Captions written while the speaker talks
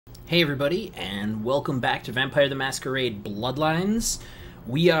Hey everybody, and welcome back to Vampire the Masquerade Bloodlines.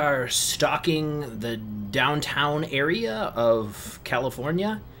 We are stalking the downtown area of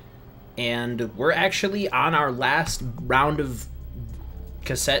California, and we're actually on our last round of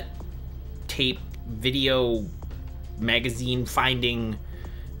cassette tape video magazine finding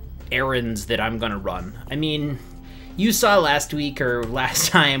errands that I'm gonna run. I mean, you saw last week or last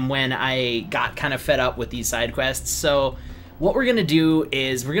time when I got kind of fed up with these side quests, so what we're gonna do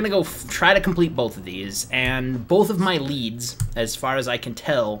is we're gonna go try to complete both of these, and both of my leads, as far as I can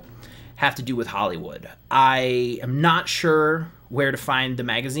tell, have to do with Hollywood. I am not sure where to find the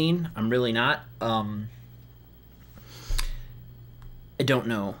magazine. I'm really not. I don't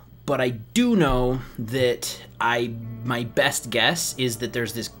know. But I do know that my best guess is that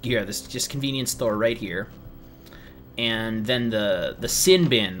there's this just convenience store right here. And then the sin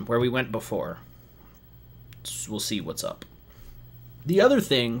bin where we went before. So we'll see what's up. The other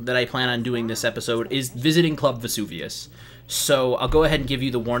thing that I plan on doing this episode is visiting Club Vesuvius. So I'll go ahead and give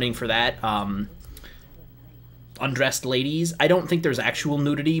you the warning for that. Undressed ladies. I don't think there's actual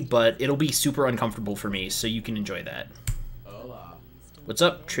nudity, but it'll be super uncomfortable for me, so you can enjoy that. What's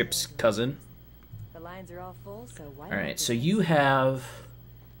up, Tripp's cousin? The lines are all full, so why Alright, so you have...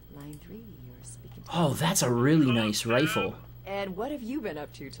 Line 3, you're speaking to Oh, that's a really nice rifle. And what have you been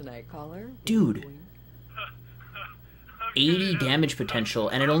up to tonight, caller? Dude. 80 damage potential,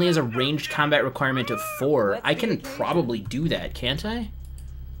 and it only has a ranged combat requirement of 4. I can probably do that, can't I?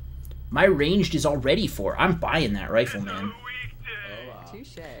 My ranged is already 4. I'm buying that rifle, man.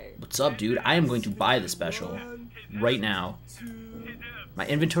 Touché. What's up, dude? I am going to buy the special right now. My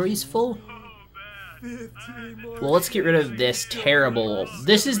inventory is full? Well, let's get rid of this terrible...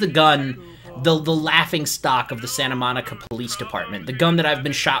 This is the gun, the laughing stock of the Santa Monica Police Department. The gun that I've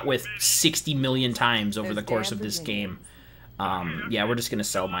been shot with 60 million times over the course of this game. Yeah, we're just going to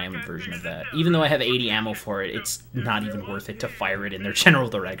sell my own version of that. Even though I have 80 ammo for it, it's not even worth it to fire it in their general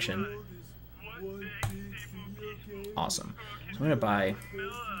direction. Awesome. So I'm going to buy...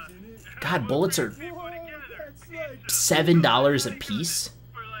 God, bullets are $7 a piece?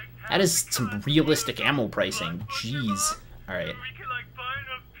 That is some realistic ammo pricing. Jeez. Alright.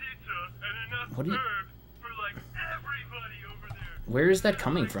 What do you... Where is that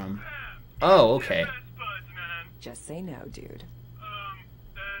coming from? Oh, okay. Just say no, dude.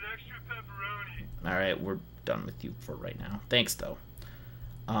 Alright, we're done with you for right now. Thanks, though.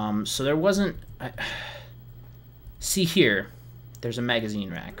 So there wasn't... See here. There's a magazine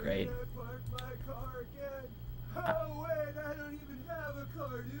rack, right?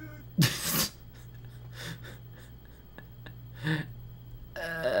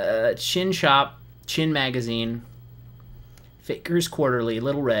 Chin Shop, Chin Magazine, Fakers Quarterly,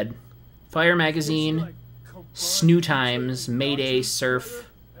 Little Red, Fire Magazine, Snoo Times, Mayday, Surf.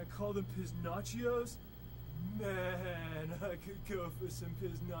 I call them Piznaccios? Man, I could go for some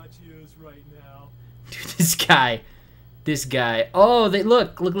Piznaccios right now. Dude, this guy. Oh, they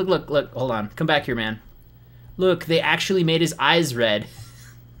look. Hold on, come back here, man. Look, they actually made his eyes red.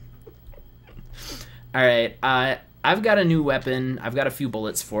 All right, I've got a new weapon. I've got a few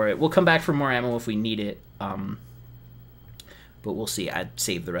bullets for it. We'll come back for more ammo if we need it. But we'll see. I'd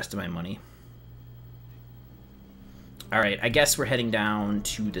save the rest of my money. Alright, I guess we're heading down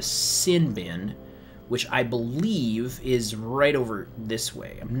to the sin bin, which I believe is right over this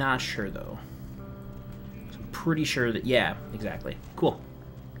way. I'm not sure, though. I'm pretty sure that... Yeah, exactly. Cool.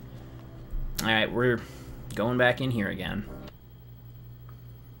 Alright, we're going back in here again.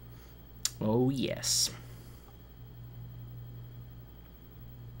 Oh, yes.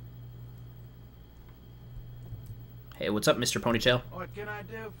 Hey, what's up, Mr. Ponytail? What can I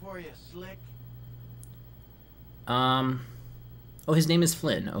do for you, Slick? Oh, his name is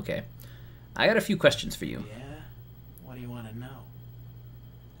Flynn. Okay. I got a few questions for you. Yeah? What do you want to know?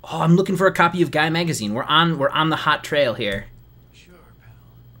 Oh, I'm looking for a copy of Guy Magazine. We're on the hot trail here. Sure, pal.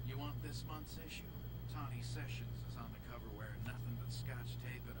 You want this month's issue? Tawny Sessions is on the cover wearing nothing but scotch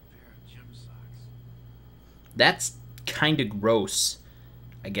tape and a pair of gym socks. That's kind of gross,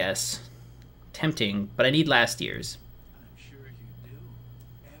 I guess. Tempting, but I need last year's. I'm sure you do.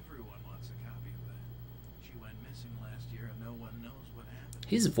 Everyone wants a copy of that. She went missing last year and no one knows what happened.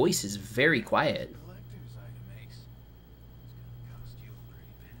 His voice is very quiet. Collector's item, Ace. It's gonna cost you a pretty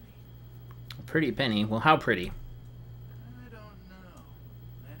penny. A pretty penny? Well, how pretty? I don't know.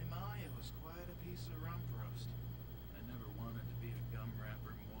 That Maya was quite a piece of rump roast. I never wanted to be a gum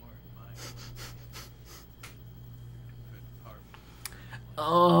wrapper more in my life. Good part.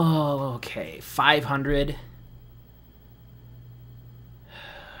 Oh, okay. 500.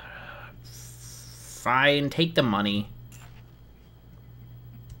 Fine, take the money.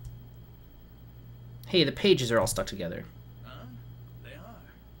 Hey, the pages are all stuck together. Huh? They are.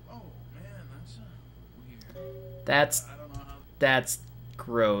 Oh man, that's weird. That's I don't know how. that's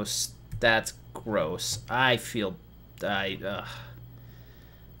gross. That's gross. I feel can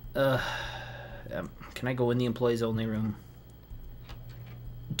I go in the employees only room?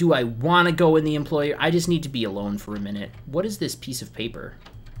 Do I want to go in the employee? I just need to be alone for a minute. What is this piece of paper?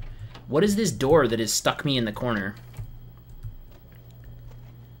 What is this door that has stuck me in the corner?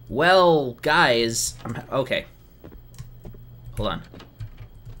 Well, guys, okay. Hold on.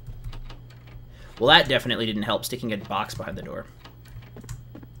 Well, that definitely didn't help, sticking a box behind the door.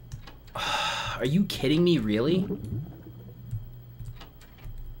 Are you kidding me, really?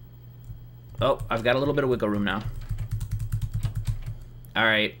 Oh, I've got a little bit of wiggle room now.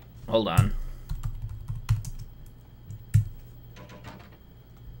 Alright, hold on.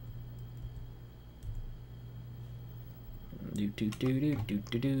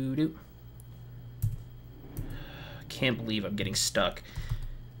 Do. Can't believe I'm getting stuck.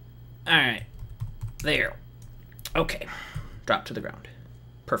 Alright. There. Okay. Drop to the ground.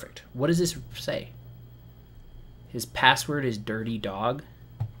 Perfect. What does this say? His password is dirty dog?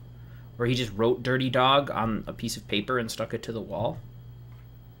 Or he just wrote dirty dog on a piece of paper and stuck it to the wall?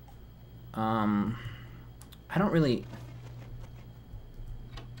 I don't really...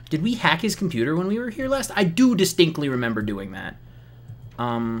 Did we hack his computer when we were here last? I do distinctly remember doing that.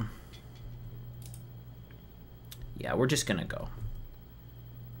 Yeah, we're just gonna go.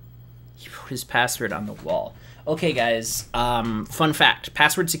 He wrote his password on the wall. Okay, guys, fun fact.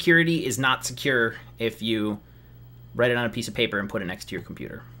 Password security is not secure if you write it on a piece of paper and put it next to your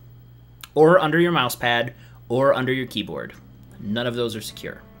computer. Or under your mouse pad, or under your keyboard. None of those are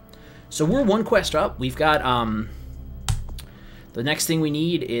secure. So we're one quest up. We've got, the next thing we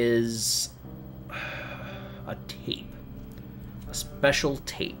need is a tape. A special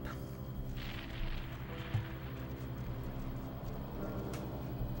tape.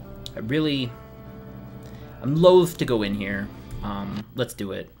 I'm loath to go in here. Let's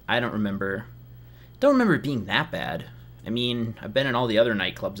do it. I don't remember it being that bad. I mean, I've been in all the other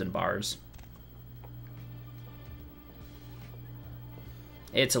nightclubs and bars.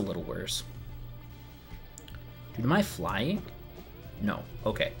 It's a little worse. Dude, am I flying? No.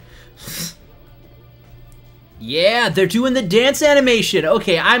 Okay. Yeah, they're doing the dance animation.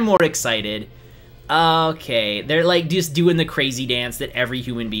 Okay, I'm more excited. Okay, they're like just doing the crazy dance that every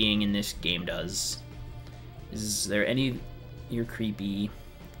human being in this game does. Is there any... You're creepy.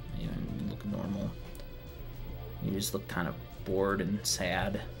 You look normal. You just look kind of bored and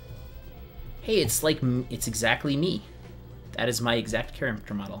sad. Hey, it's like... It's exactly me. That is my exact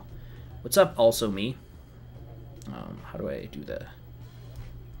character model. What's up, also me? How do I do the...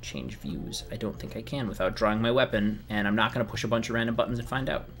 change views? I don't think I can without drawing my weapon, and I'm not going to push a bunch of random buttons and find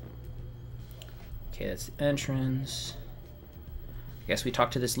out. Okay, that's the entrance. I guess we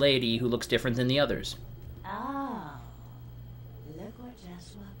talked to this lady who looks different than the others. Oh, look what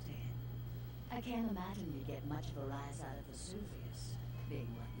just walked in. I can't imagine you get much of a rise out of Vesuvius, being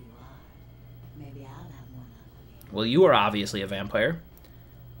what you are. Maybe I'll have one up on you. Well, you are obviously a vampire.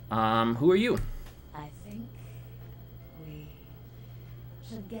 Who are you? I think we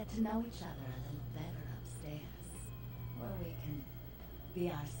should get to know each other a little better upstairs, where we can be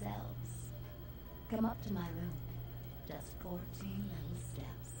ourselves. Come up to my room. Just 14 little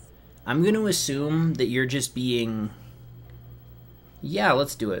steps. I'm going to assume that you're just being... Yeah,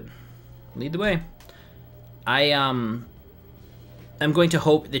 let's do it. Lead the way. I'm going to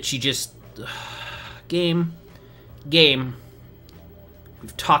hope that she just... Game.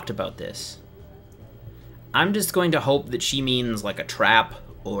 We've talked about this. I'm just going to hope that she means like a trap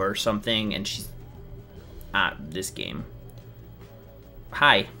or something, and she's... this game.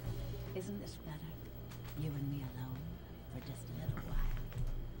 Hi. Isn't this better? You and me alone for just a little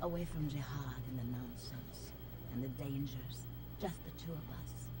while. Away from jihad and the nonsense and the dangers. Just the two of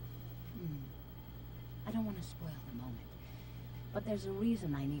us. I don't want to spoil the moment, but there's a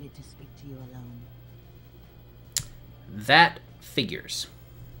reason I needed to speak to you alone. That figures.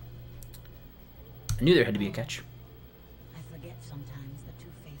 I knew there had to be a catch. I forget sometimes the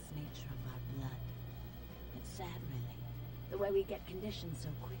two-faced nature of our blood. It's sad, really, the way we get conditioned so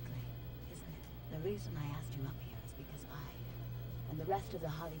quickly, isn't it? The reason I asked you up here is because I and the rest of the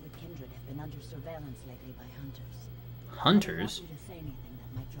Hollywood kindred have been under surveillance lately by hunters. Hunters? I don't want you to say anything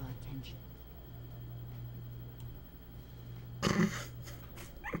that might draw attention.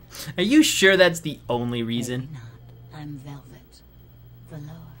 Are you sure that's the only reason? Maybe not. I'm Velvet.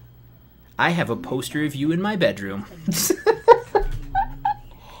 Valor. I have a poster of you in my bedroom.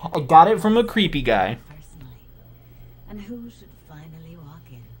 I got it from a creepy guy. Personally. And who should finally walk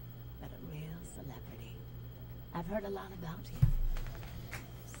in but a real celebrity? I've heard a lot about you.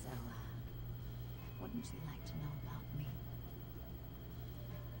 So, wouldn't you like to know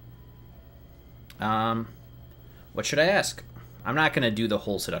about me? What should I ask? I'm not gonna do the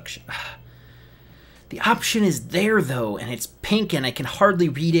whole seduction. The option is there, though, and it's pink, and I can hardly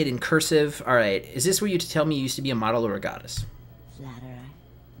read it in cursive. Alright, is this where you tell me you used to be a model or a goddess? Flatterer?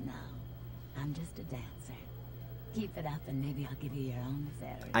 No. I'm just a dancer. Keep it up, and maybe I'll give you your own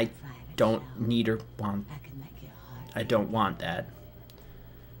very private don't show. need or want... I can make your heart I don't want that.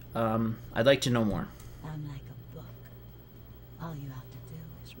 I'd like to know more. I'm like a book. All you have to do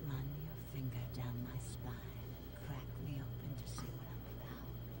is run your finger down my spine and crack me open to see what I'm about.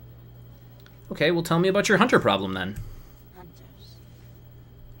 Okay, well tell me about your hunter problem, then. Hunters.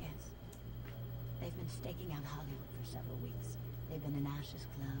 Yes. They've been staking out Hollywood for several weeks. They've been in Ash's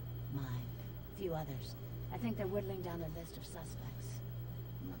club, mine, a few others. I think they're whittling down a list of suspects.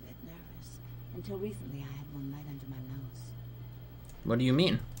 I'm a bit nervous. Until recently, I had one right under my nose. What do you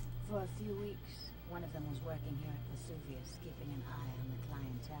mean? For a few weeks, one of them was working here at Vesuvius, keeping an eye on the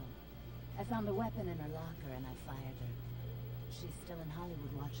clientele. I found a weapon in her locker and I fired her. She's still in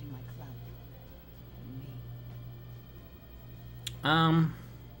Hollywood watching my club. And me.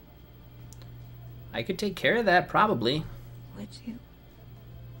 I could take care of that, probably. Would you?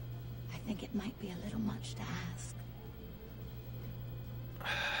 I think it might be a little much to ask.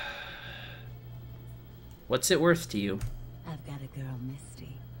 What's it worth to you? I've got a girl,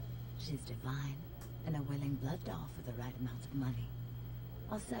 Misty. She's divine, and a willing blood doll for the right amount of money.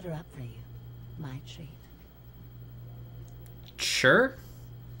 I'll set her up for you. My treat. Sure?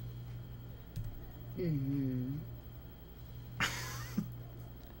 Mm-hmm.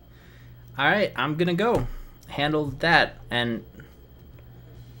 Alright, I'm gonna go handle that and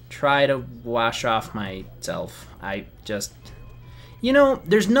try to wash off myself. I just... You know,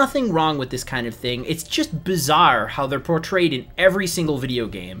 there's nothing wrong with this kind of thing. It's just bizarre how they're portrayed in every single video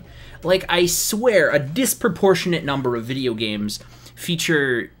game. Like, I swear, a disproportionate number of video games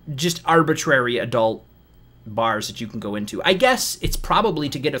feature just arbitrary adult bars that you can go into. I guess it's probably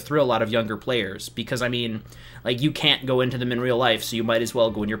to get a thrill out of younger players, because, I mean, like, you can't go into them in real life, so you might as well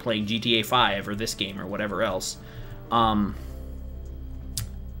go when you're playing GTA 5 or this game or whatever else.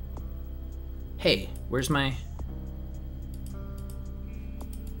 Hey, where's my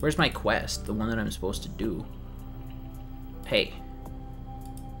quest? The one that I'm supposed to do. Hey.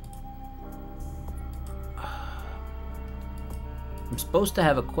 I'm supposed to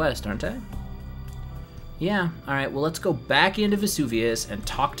have a quest, aren't I? Yeah, alright, well let's go back into Vesuvius and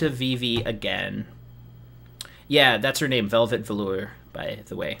talk to Vivi again. Yeah, that's her name, Velvet Velour, by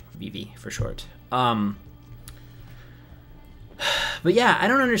the way. Vivi, for short. But yeah, I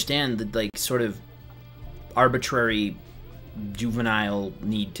don't understand the, like, sort of arbitrary juvenile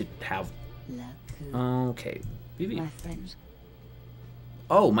need to have... Okay, Vivi. My friends.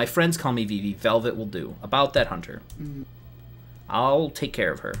 Oh, my friends call me Vivi. Velvet will do. About that hunter. I'll take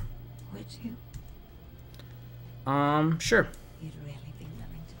care of her. Would you? Sure. You'd really be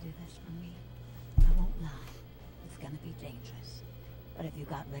willing to do this for me? I won't lie. It's gonna be dangerous. But if you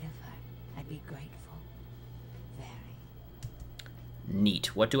got rid of her, I'd be grateful. Very.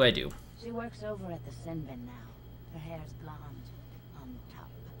 Neat. What do I do? She works over at the Sin Bin now. Her hair's blonde. On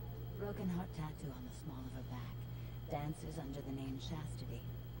top. Broken heart tattoo on the small of her back. Dances under the name Chastity.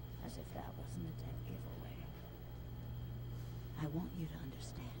 As if that wasn't a dead giveaway. I want you to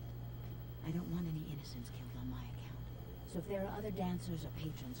understand. I don't want any innocents killed on my account. So if there are other dancers or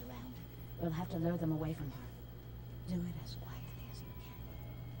patrons around, we'll have to lure them away from her. Do it as quietly as you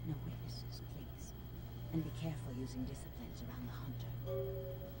can. No witnesses, please. And be careful using disciplines around the hunter.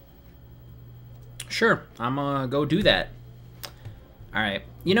 Sure, I'm gonna go do that. Alright,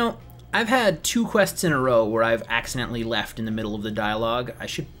 you know, I've had 2 quests in a row where I've accidentally left in the middle of the dialogue. I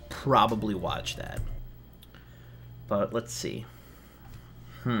should probably watch that. But let's see.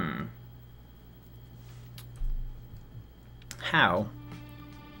 How?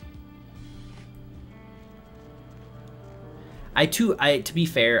 To be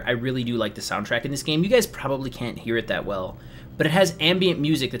fair, I really do like the soundtrack in this game. You guys probably can't hear it that well, but it has ambient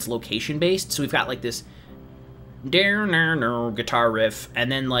music that's location based. So we've got like this guitar riff,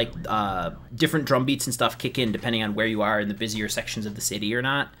 and then like different drum beats and stuff kick in depending on where you are in the busier sections of the city or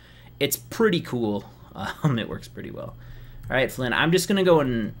not. It's pretty cool. It works pretty well. All right, Flynn, I'm just gonna go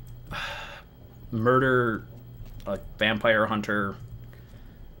and murder a vampire hunter.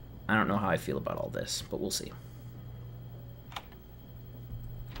 I don't know how I feel about all this, but we'll see.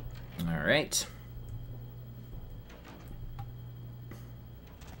 All right.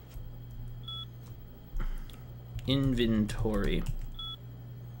 Inventory.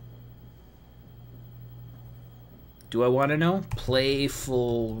 Do I want to know?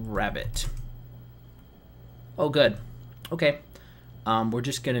 Playful rabbit. Oh, good. Okay. We're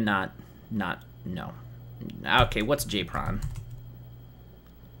just gonna not know. Okay, what's JPRON?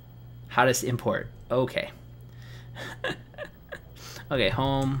 How does import? Okay. Okay,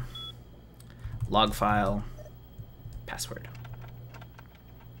 home, log file, password.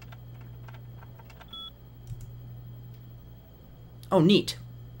 Oh, neat.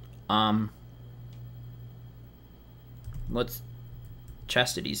 What's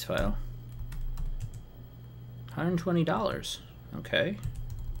Chastity's file? $120. Okay.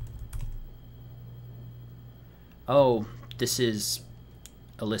 Oh, this is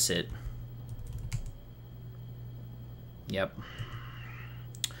illicit. Yep.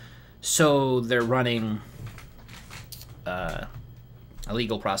 So they're running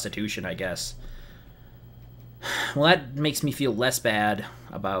illegal prostitution, I guess. Well, that makes me feel less bad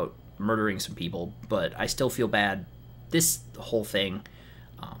about murdering some people, but I still feel bad. This whole thing,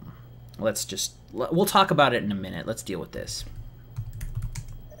 we'll talk about it in a minute. Let's deal with this.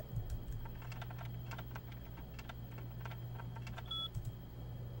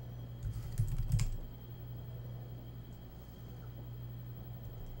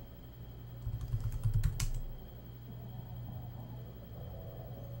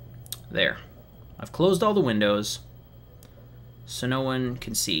 There. I've closed all the windows so no one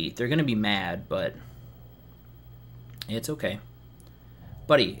can see. They're gonna be mad, but it's okay.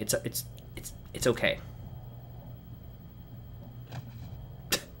 Buddy, it's okay.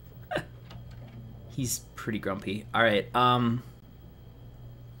 He's pretty grumpy. All right.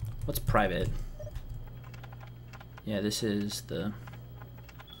 What's private? Yeah, this is the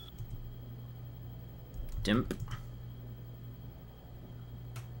dimp.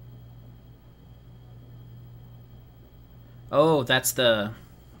 Oh, that's the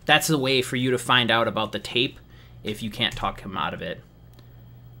way for you to find out about the tape if you can't talk him out of it.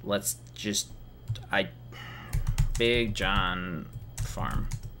 Let's just Big John Farm.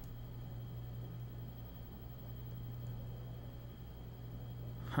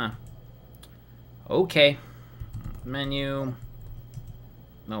 Huh. Okay. Menu.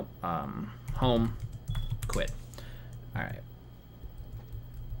 Nope. Home. Quit. All right.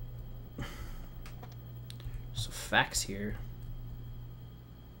 So fax here.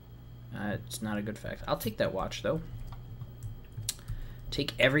 It's not a good fax. I'll take that watch though.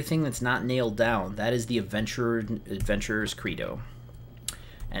 Take everything that's not nailed down. That is the adventurer's credo.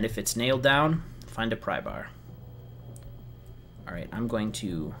 And if it's nailed down, find a pry bar. All right, I'm going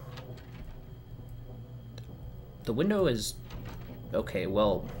to. The window is okay.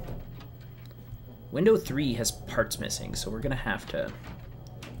 Well, window 3 has parts missing, so we're gonna have to.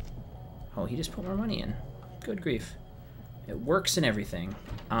 Oh, he just put more money in. Good grief. It works and everything.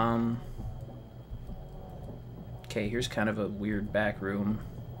 Okay, here's kind of a weird back room.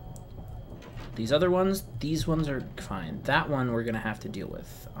 These other ones, these ones are fine. That one we're gonna have to deal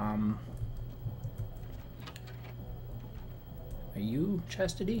with. Are you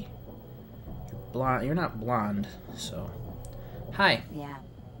Chastity? You're blonde. You're not blonde, so. Hi. Yeah.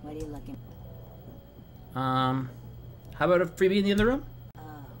 What are you looking? How about a freebie in the other room?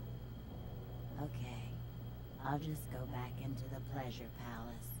 Oh. Okay. I'll just go back into the pleasure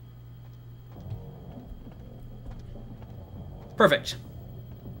palace. Perfect.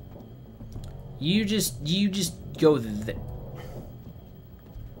 You just go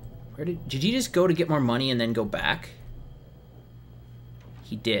where did he just go to get more money and then go back?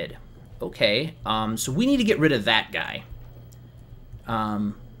 He did. Okay. So we need to get rid of that guy.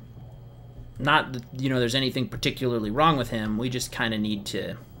 Not that, there's anything particularly wrong with him. We just kind of need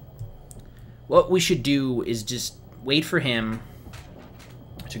to. What we should do is just wait for him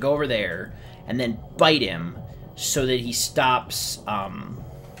to go over there and then bite him so that he stops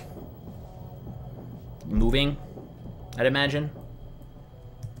moving, I'd imagine.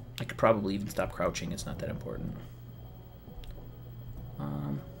 I could probably even stop crouching. It's not that important.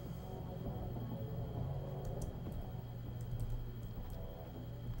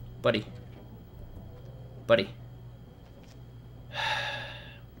 Buddy. Buddy.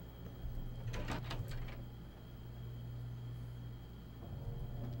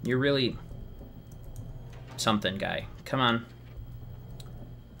 You're really something, guy. Come on.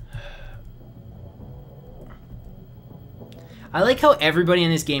 I like how everybody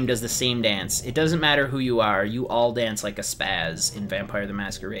in this game does the same dance. It doesn't matter who you are. You all dance like a spaz in Vampire the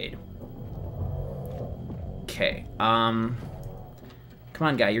Masquerade. Okay. Come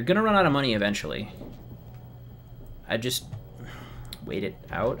on, guy. You're gonna run out of money eventually. I just wait it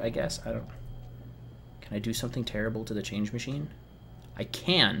out, I guess. I don't. Can I do something terrible to the change machine? I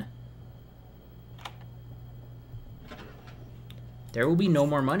can. There will be no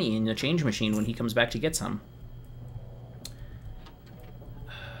more money in the change machine when he comes back to get some.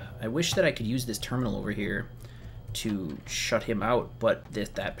 I wish that I could use this terminal over here to shut him out, but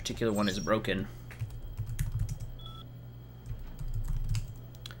that particular one is broken.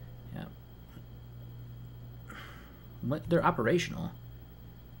 Yeah. What? They're operational.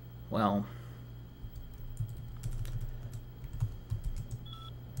 Well,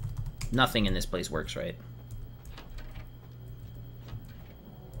 nothing in this place works right.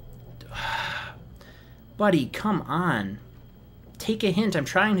 Buddy, come on. Take a hint. I'm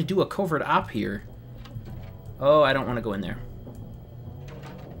trying to do a covert op here. Oh, I don't want to go in there.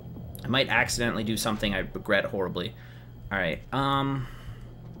 I might accidentally do something I regret horribly. Alright, I'm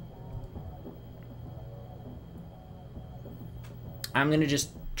gonna just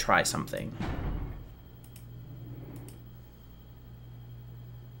try something.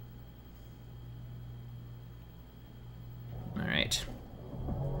 Alright.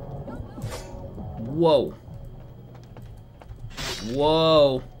 Whoa.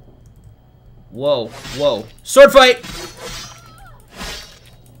 Whoa. Whoa. Whoa. Sword fight!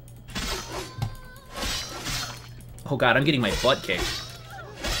 Oh god, I'm getting my butt kicked.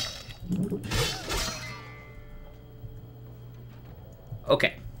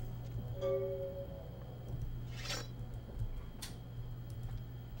 Okay.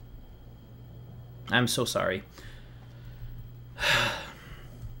 I'm so sorry.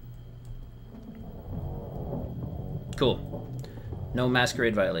 Cool. No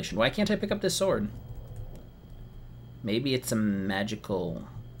Masquerade violation. Why can't I pick up this sword? Maybe it's a magical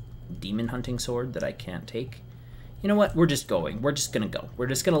demon hunting sword that I can't take. You know what? We're just going. We're just gonna go. We're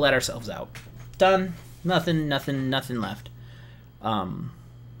just gonna let ourselves out. Done. Nothing left.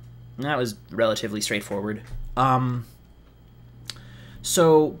 That was relatively straightforward.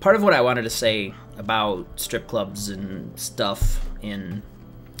 So part of what I wanted to say about strip clubs and stuff in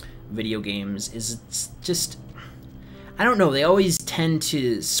video games is it's just, I don't know, they always tend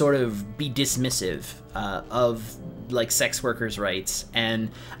to sort of be dismissive of like sex workers' rights, and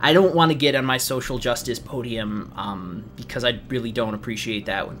I don't want to get on my social justice podium because I really don't appreciate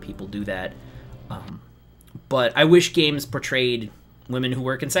that when people do that. But I wish games portrayed women who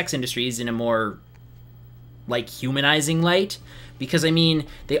work in sex industries in a more like humanizing light, because I mean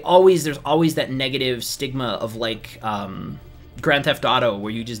there's always that negative stigma of like Grand Theft Auto,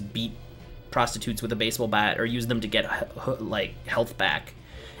 where you just beat prostitutes with a baseball bat or use them to get like health back.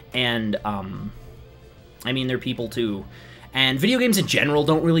 And I mean, they're people too, and video games in general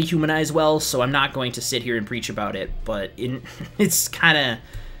don't really humanize well, so I'm not going to sit here and preach about it, but it's kind of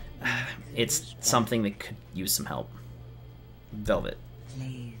it's something that could use some help. Velvet,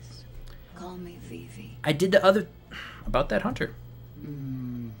 Please, call me Vivi. I did the other about that hunter.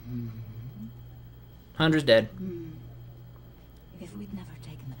 Hunter's dead. If we'd never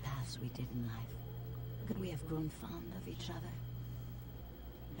taken the paths we did in life, could we have grown fond of each other?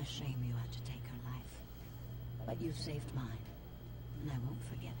 A shame you had to take her life. But you saved mine, and I won't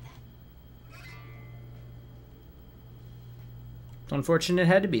forget that. It's unfortunate it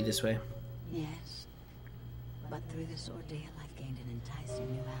had to be this way. Yes, but through this ordeal I've gained an enticing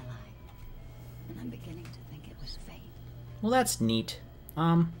new ally, and I'm beginning to think it was fate. Well, that's neat.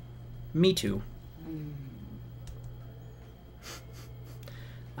 Me too.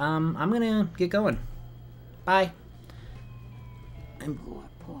 I'm gonna get going. Bye.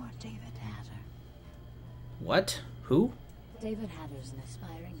 Poor David Hatter. What? Who? David Hatter's an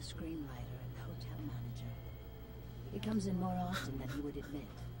aspiring screenwriter and hotel manager. He comes in more often than he would admit.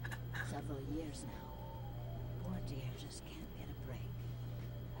 Several years now. Poor dear just can't get a break.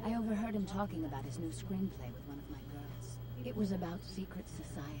 I overheard him talking about his new screenplay with one of my girls. It was about secret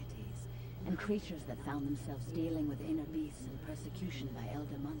societies and creatures that found themselves dealing with inner beasts and persecution by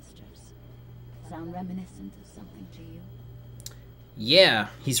elder monsters. Sound reminiscent of something to you? Yeah,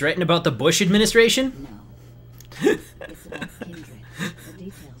 he's writing about the Bush administration? No. It's about kindred. The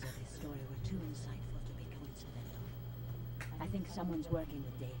details of his story were too insightful to be coincidental. I think someone's working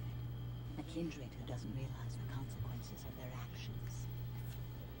with David. A kindred who doesn't realize the consequences of their actions.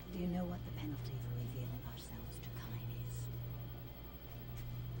 Do you know what the penalty for revealing ourselves to Kine is?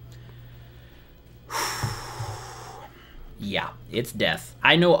 Yeah, it's death.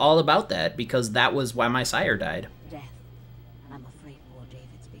 I know all about that because that was why my sire died. Death. I'm afraid poor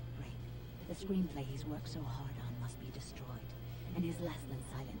David's big break. The screenplay he's worked so hard on must be destroyed, and his less than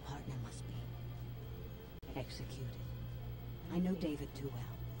silent partner must be executed. I know David too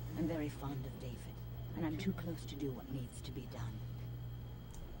well. I'm very fond of David, and I'm too close to do what needs to be done.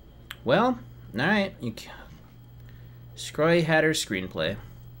 Well, alright. Scroy Hatter's screenplay.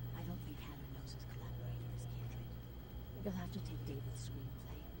 I don't think Hatter knows his collaborator is kindred. You'll have to take David's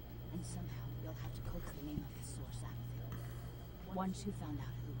Once you found out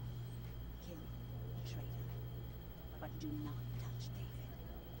who, kill the traitor. But do not touch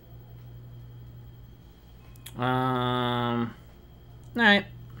David. Alright.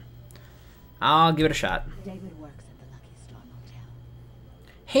 I'll give it a shot. David works at the Lucky Star Motel.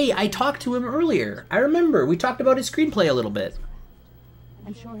 Hey, I talked to him earlier. I remember. We talked about his screenplay a little bit.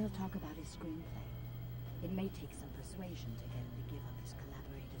 I'm sure he'll talk about his screenplay. It may take some persuasion to get him to give up his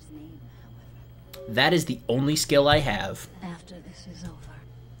collaborator's name, however. That is the only skill I have. After this is over.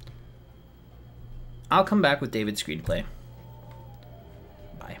 I'll come back with David's screenplay.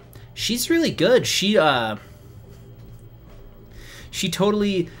 Bye. She's really good. She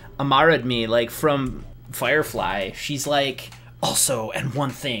totally Amara'd me, like, from Firefly. She's like, also, and one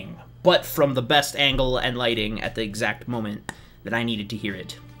thing, but from the best angle and lighting at the exact moment that I needed to hear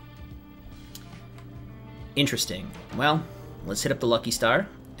it. Interesting. Well, let's hit up the Lucky Star,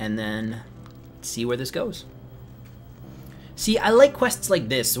 and then see where this goes. See, I like quests like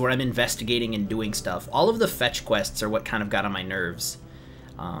this, where I'm investigating and doing stuff. All of the fetch quests are what kind of got on my nerves.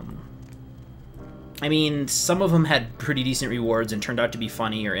 I mean, some of them had pretty decent rewards and turned out to be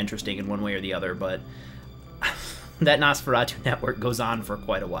funny or interesting in one way or the other, but that Nosferatu network goes on for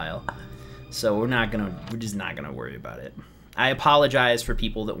quite a while. So we're just not gonna worry about it. I apologize for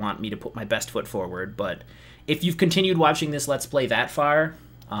people that want me to put my best foot forward, but if you've continued watching this Let's Play that far,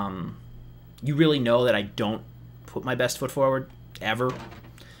 you really know that I don't put my best foot forward, ever.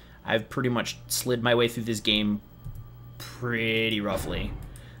 I've pretty much slid my way through this game pretty roughly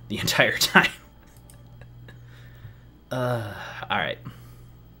the entire time. Alright.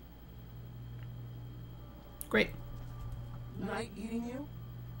 Great. Night eating you?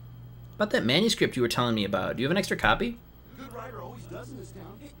 About that manuscript you were telling me about, do you have an extra copy? Good writer always does in this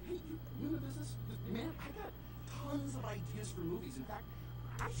town. Hey, you in the business? Man, I got tons of ideas for movies. In fact,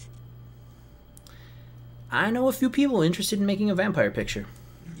 I know a few people interested in making a vampire picture.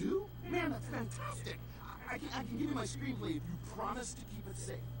 You do? Man, that's fantastic. I can give you my screenplay if you promise to keep it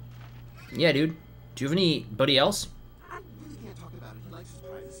safe. Yeah, dude. Do you have anybody else? I really can't talk about it. He likes his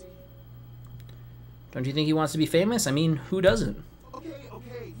privacy. Don't you think he wants to be famous? I mean, who doesn't? Okay.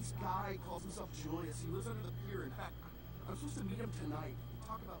 This guy calls himself Julius. He lives under the pier. In fact, I'm supposed to meet him tonight. We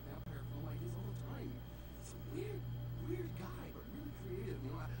talk about vampire film ideas all the time. He's a weird guy, but really creative.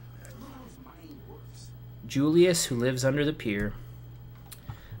 You know, I don't know how his mind works. Julius, who lives under the pier.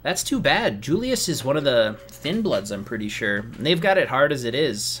 That's too bad. Julius is one of the Thin Bloods, I'm pretty sure. And they've got it hard as it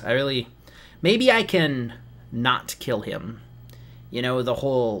is. Maybe I can not kill him. You know, the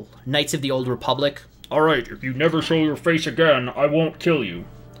whole Knights of the Old Republic. Alright, if you never show your face again, I won't kill you.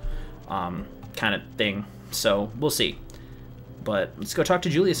 Kind of thing. So, we'll see. But let's go talk to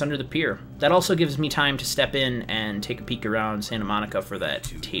Julius under the pier. That also gives me time to step in and take a peek around Santa Monica for that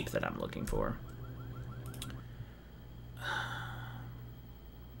tape that I'm looking for.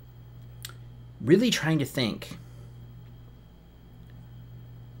 Really trying to think.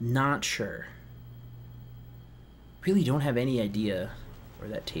 Not sure. Really don't have any idea where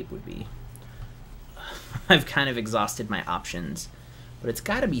that tape would be. I've kind of exhausted my options, but it's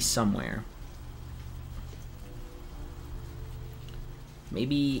got to be somewhere.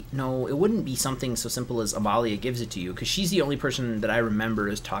 Maybe, no, it wouldn't be something so simple as Amalia gives it to you, because she's the only person that I remember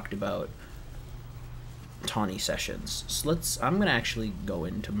has talked about Tawny sessions. So I'm going to actually go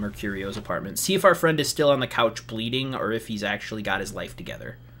into Mercurio's apartment, see if our friend is still on the couch bleeding, or if he's actually got his life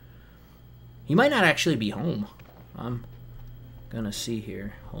together. He might not actually be home. I'm going to see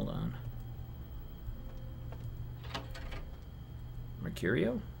here. Hold on.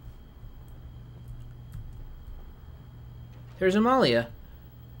 Mercurio? There's Amalia.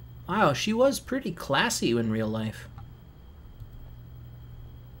 Wow, she was pretty classy in real life.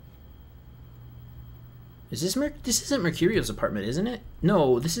 Is this this isn't Mercurio's apartment, isn't it?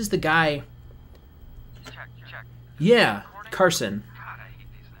 No, this is the guy. Check. Yeah, Carson. God, I hate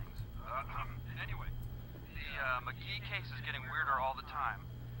these things. Anyway, the McGee case is getting weirder all the time.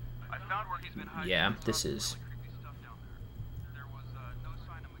 I found where he's been hiding. Yeah, this is. Creepy stuff down there. There was no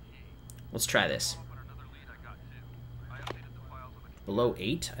sign of McGee. Let's try this. Another lead I got too. I updated the files on the Below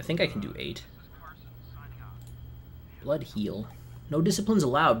 8? I think I can do 8. This is Carson signing off. Blood heal. No disciplines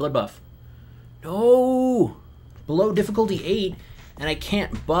allowed. Blood buff. No! Below difficulty 8, and I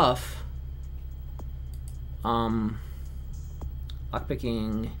can't buff. Lockpicking.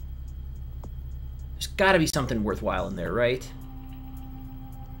 There's gotta be something worthwhile in there, right?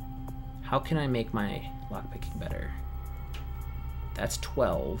 How can I make my lockpicking better? That's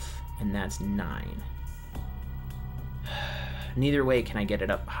 12, and that's 9. Neither way can I get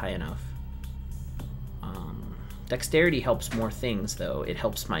it up high enough. Dexterity helps more things, though. It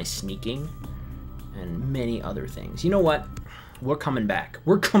helps my sneaking and many other things. You know what? We're coming back.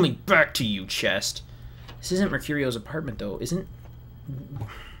 We're coming back to you, Chest. This isn't Mercurio's apartment, though, isn't...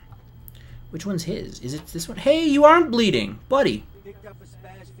 Which one's his? Is it this one? Hey, you aren't bleeding, buddy. Picked up a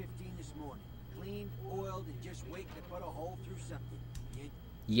Spaz 15 this morning. Cleaned, oiled, and just waiting to put a hole through something.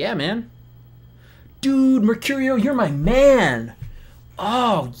 Yeah, man. Dude, Mercurio, you're my man.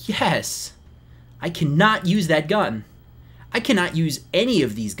 Oh, yes. I cannot use that gun. I cannot use any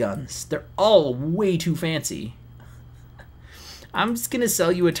of these guns. They're all way too fancy. I'm just gonna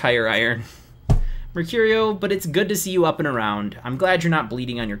sell you a tire iron. Mercurio, but it's good to see you up and around. I'm glad you're not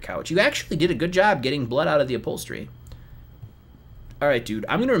bleeding on your couch. You actually did a good job getting blood out of the upholstery. Alright, dude.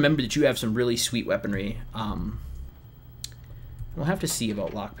 I'm gonna remember that you have some really sweet weaponry. We'll have to see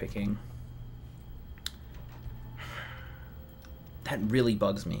about lockpicking. That really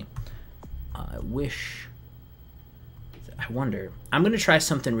bugs me. I wonder. I'm gonna try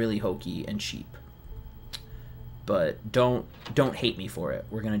something really hokey and cheap. But don't hate me for it.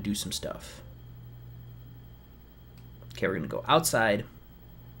 We're gonna do some stuff. Okay, we're gonna go outside.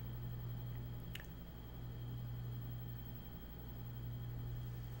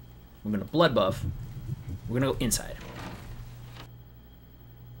 We're gonna blood buff. We're gonna go inside.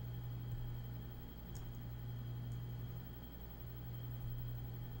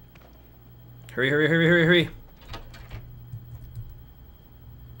 Hurry, hurry, hurry, hurry, hurry.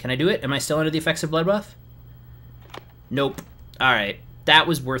 Can I do it? Am I still under the effects of blood buff? Nope. Alright. That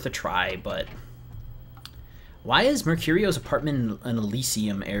was worth a try, but... Why is Mercurio's apartment an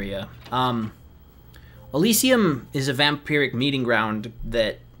Elysium area? Elysium is a vampiric meeting ground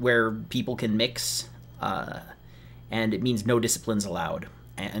where people can mix, and it means no disciplines allowed.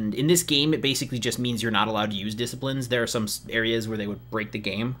 And in this game, it basically just means you're not allowed to use disciplines. There are some areas where they would break the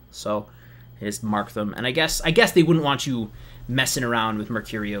game, so I just mark them. And I guess they wouldn't want you messing around with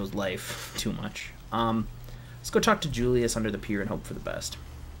Mercurio's life too much. Let's go talk to Julius under the pier and hope for the best.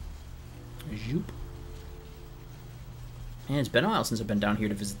 Zoop. Man, it's been a while since I've been down here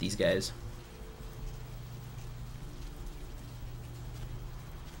to visit these guys.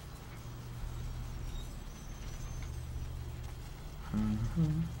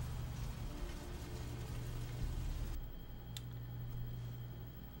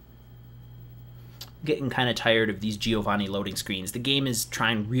 Getting kind of tired of these Giovanni loading screens. The game is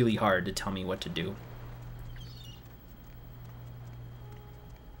trying really hard to tell me what to do.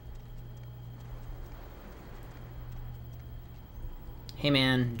 Hey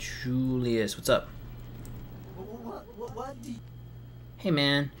man, Julius, what's up? What do you... Hey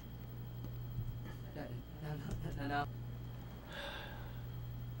man. No.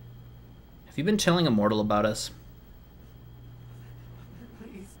 Have you been telling Immortal about us?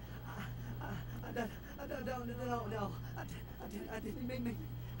 Please. I didn't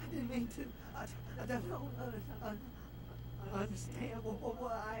mean to. I don't understand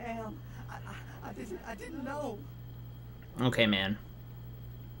what I am. I didn't know. Okay, man.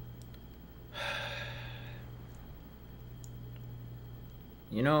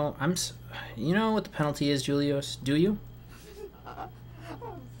 You know, you know what the penalty is, Julius? Do you? I'm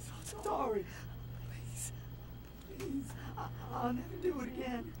so sorry. Please. I'll never do it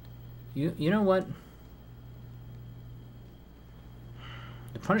again. You know what?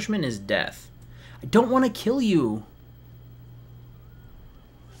 The punishment is death. I don't want to kill you.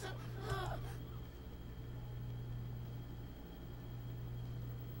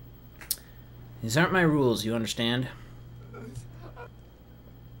 These aren't my rules, you understand?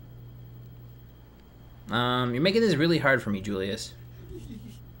 You're making this really hard for me, Julius.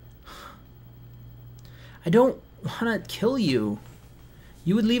 I don't want to kill you.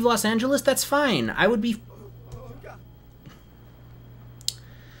 You would leave Los Angeles? That's fine. I would be...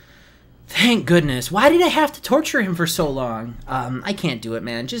 Thank goodness. Why did I have to torture him for so long? I can't do it,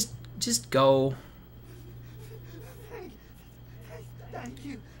 man. Just go. Thank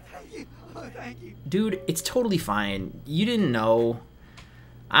you. Oh, thank you. Dude, it's totally fine. You didn't know.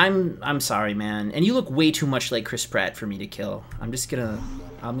 I'm sorry, man. And you look way too much like Chris Pratt for me to kill. I'm just gonna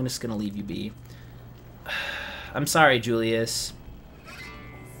leave you be. I'm sorry, Julius.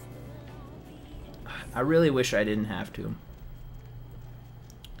 I really wish I didn't have to.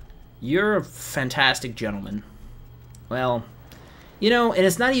 You're a fantastic gentleman. Well, you know, and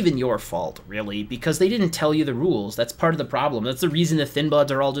it's not even your fault, really, because they didn't tell you the rules. That's part of the problem. That's the reason the Thin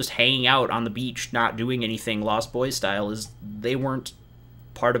Bloods are all just hanging out on the beach, not doing anything Lost Boys style, is they weren't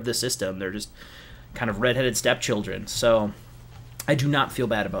part of the system. They're just kind of redheaded stepchildren. So I do not feel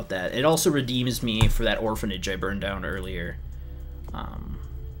bad about that. It also redeems me for that orphanage I burned down earlier.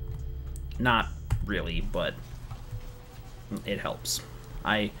 Not really, but it helps.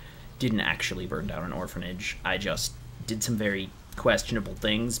 I didn't actually burn down an orphanage. I just did some very questionable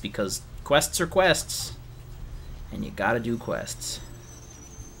things, because quests are quests. And you gotta do quests.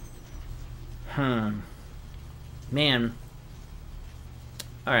 Man.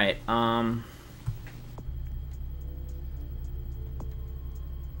 Alright, I'm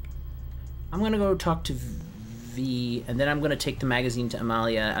gonna go talk to V, and then I'm gonna take the magazine to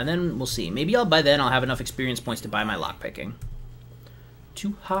Amalia, and then we'll see. Maybe by then I'll have enough experience points to buy my lockpicking.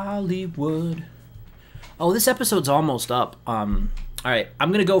 To Hollywood. Oh, this episode's almost up. Alright,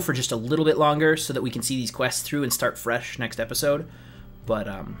 I'm gonna go for just a little bit longer so that we can see these quests through and start fresh next episode. But,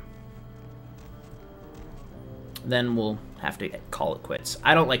 then we'll have to call it quits.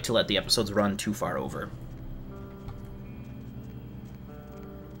 I don't like to let the episodes run too far over.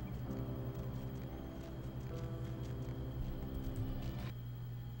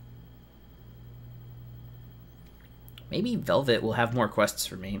 Maybe Velvet will have more quests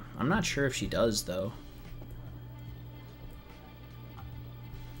for me. I'm not sure if she does, though.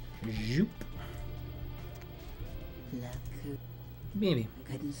 Zoop. Maybe.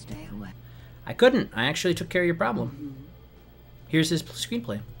 Couldn't stay away. I couldn't. I actually took care of your problem. Here's his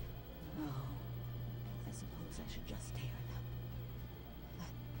screenplay. Oh, I suppose I should just tear it up. But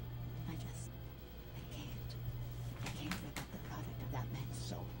I can't. I can't rip up the product of that man's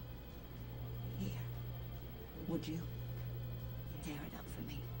soul. Here, would you tear it up for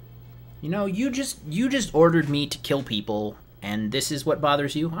me? You know, you just ordered me to kill people, and this is what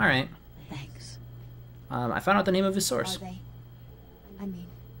bothers you? Alright. Thanks. I found out the name of his source. Are they? I mean,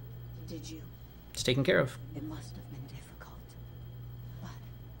 did you? It's taken care of. It must have been difficult. But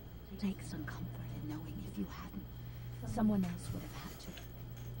take some comfort in knowing if you hadn't, someone else would have had to.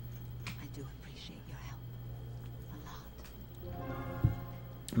 I do appreciate your help. A lot.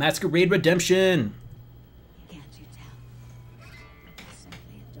 Masquerade Redemption! Can't you tell? I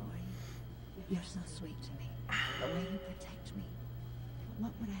simply adore you. You're so sweet to me. The way you protect me.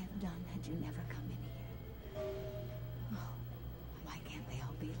 What would I have done had you never come in here? Oh, why can't they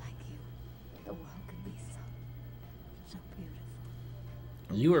all be like you? The world could be so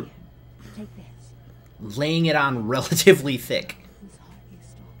beautiful. You were Here, take this. laying it on relatively thick. Whose heart you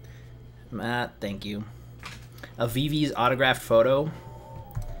stole. Matt, thank you. A Vivi's autographed photo.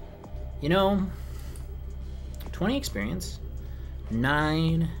 You know, 20 experience,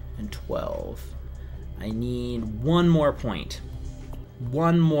 9 and 12. I need one more point.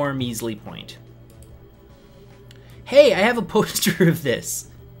 One more measly point. Hey, I have a poster of this.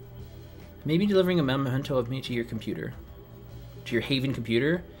 Maybe delivering a memento of me to your computer. To your Haven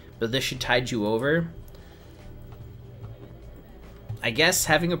computer, but this should tide you over. I guess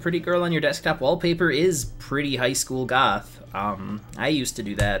having a pretty girl on your desktop wallpaper is pretty high school goth. I used to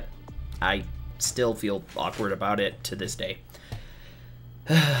do that. I still feel awkward about it to this day.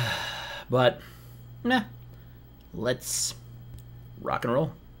 But, nah. Let's rock and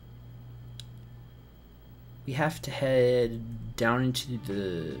roll. We have to head down into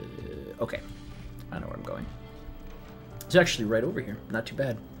the... Okay. I know where I'm going. It's actually right over here. Not too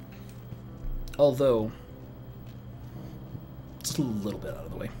bad. Although... it's a little bit out of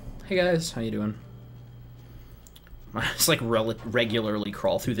the way. Hey guys, how you doing? I just like regularly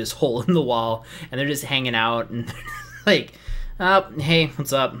crawl through this hole in the wall, and they're just hanging out, and like, oh, hey,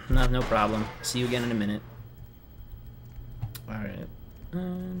 what's up? No problem. See you again in a minute. All right,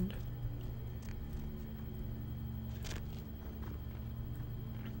 and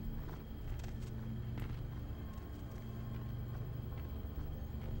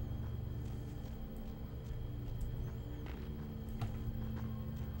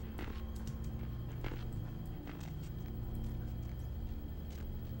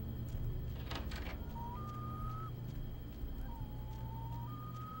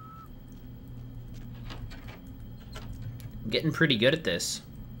getting pretty good at this,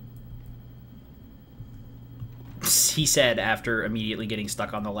 he said after immediately getting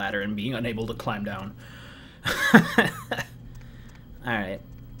stuck on the ladder and being unable to climb down. Alright.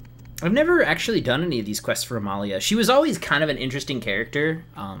 I've never actually done any of these quests for Amalia. She was always kind of an interesting character.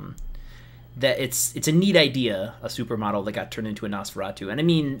 That it's a neat idea, a supermodel that got turned into a Nosferatu. And I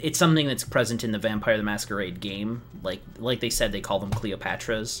mean, it's something that's present in the Vampire the Masquerade game. Like they said, they call them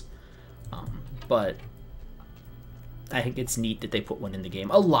Cleopatras. But I think it's neat that they put one in the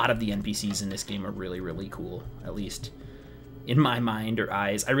game. A lot of the NPCs in this game are really, really cool, at least in my mind or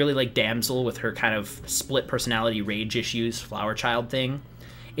eyes. I really like Damsel with her kind of split personality rage issues, flower child thing.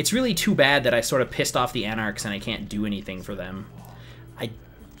 It's really too bad that I sort of pissed off the Anarchs and I can't do anything for them. I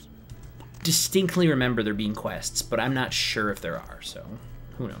distinctly remember there being quests, but I'm not sure if there are, so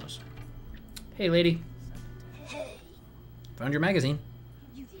who knows. Hey, lady. Hey. Found your magazine.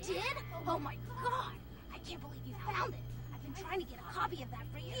 You did? Oh my god! I can't believe you found it. trying to get a copy of that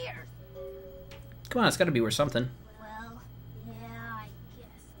for years. Come on, it's got to be worth something. Well, yeah, I guess.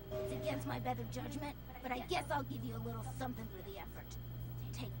 It's against my better judgment, but I guess I'll give you a little something for the effort.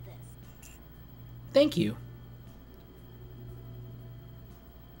 Take this. Thank you.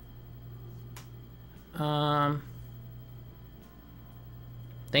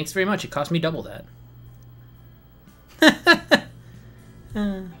 Thanks very much. It cost me double that. Thanks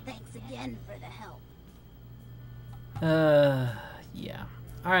again for the help. Yeah.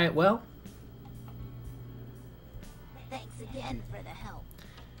 Alright, well. Thanks again for the help.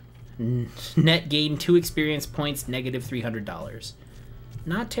 Net gain 2 experience points, negative $300.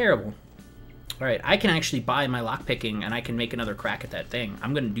 Not terrible. Alright, I can actually buy my lockpicking and I can make another crack at that thing.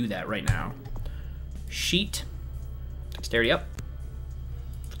 I'm gonna do that right now. Sheet. Dexterity up.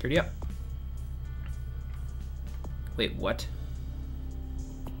 Dexterity up. Wait, what?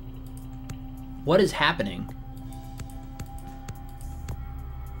 What is happening?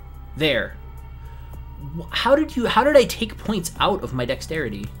 There. How did I take points out of my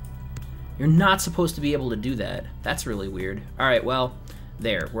dexterity? You're not supposed to be able to do that. That's really weird. Alright, well,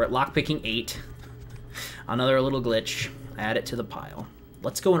 there. We're at lockpicking 8. Another little glitch. Add it to the pile.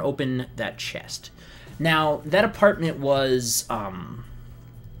 Let's go and open that chest. Now, that apartment was,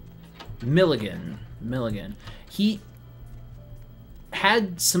 Milligan. He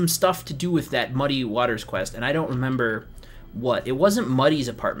had some stuff to do with that Muddy Waters quest, and I don't remember what. It wasn't Muddy's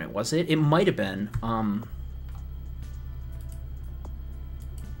apartment, was it? It might have been. Hold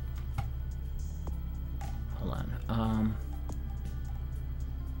on.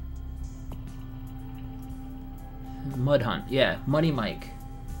 Mud Hunt. Yeah, Muddy Mike.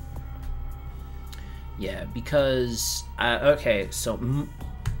 Yeah, because... okay, so...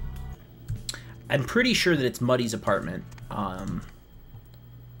 I'm pretty sure that it's Muddy's apartment.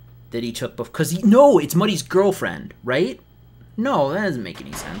 That he took... Because no, it's Muddy's girlfriend, right? No, that doesn't make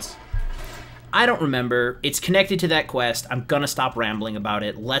any sense. I don't remember. It's connected to that quest. I'm gonna stop rambling about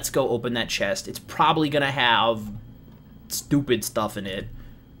it. Let's go open that chest. It's probably gonna have stupid stuff in it.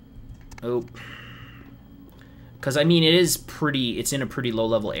 Oh. Because, I mean, it's in a pretty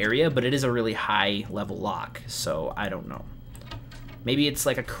low-level area, but it is a really high-level lock, so I don't know. Maybe it's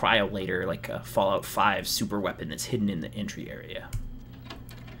like a cryolator, like a Fallout 5 super weapon that's hidden in the entry area.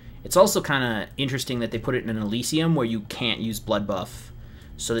 It's also kind of interesting that they put it in an Elysium where you can't use blood buff,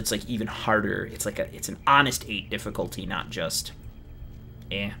 so it's like even harder. It's like it's an honest 8 difficulty, not just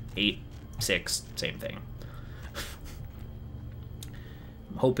 8, 6, same thing.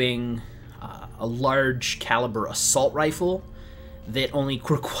 I'm hoping a large caliber assault rifle that only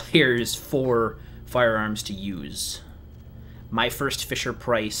requires 4 firearms to use. My first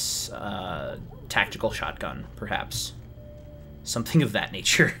Fisher-Price tactical shotgun, perhaps. Something of that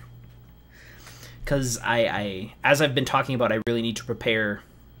nature. Because as I've been talking about, I really need to prepare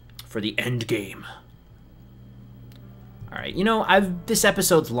for the end game. Alright, you know, this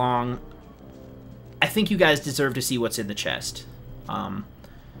episode's long. I think you guys deserve to see what's in the chest.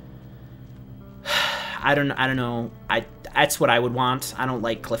 I don't know. That's what I would want. I don't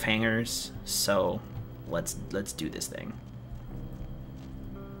like cliffhangers, so let's do this thing.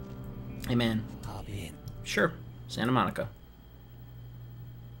 Hey man. I'll be in. Sure. Santa Monica.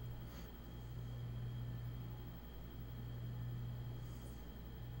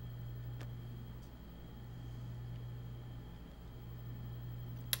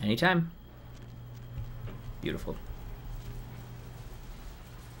 Anytime. Beautiful.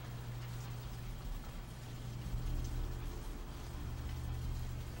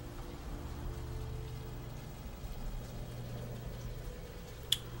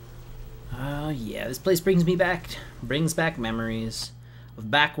 Yeah, this place brings back memories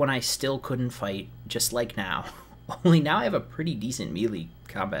of back when I still couldn't fight, just like now. Only now I have a pretty decent melee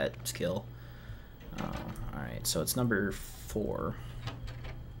combat skill. Alright, so it's number 4.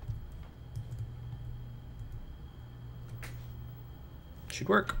 Should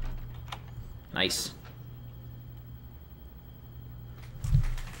work. Nice.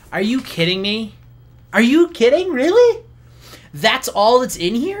 Are you kidding me? Are you kidding? Really? That's all that's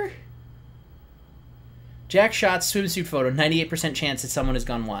in here? Jack shot swimsuit photo. 98% chance that someone has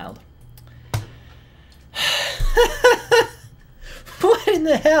gone wild. What in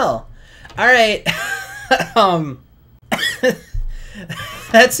the hell? Alright.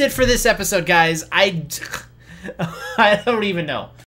 That's it for this episode, guys. I don't even know.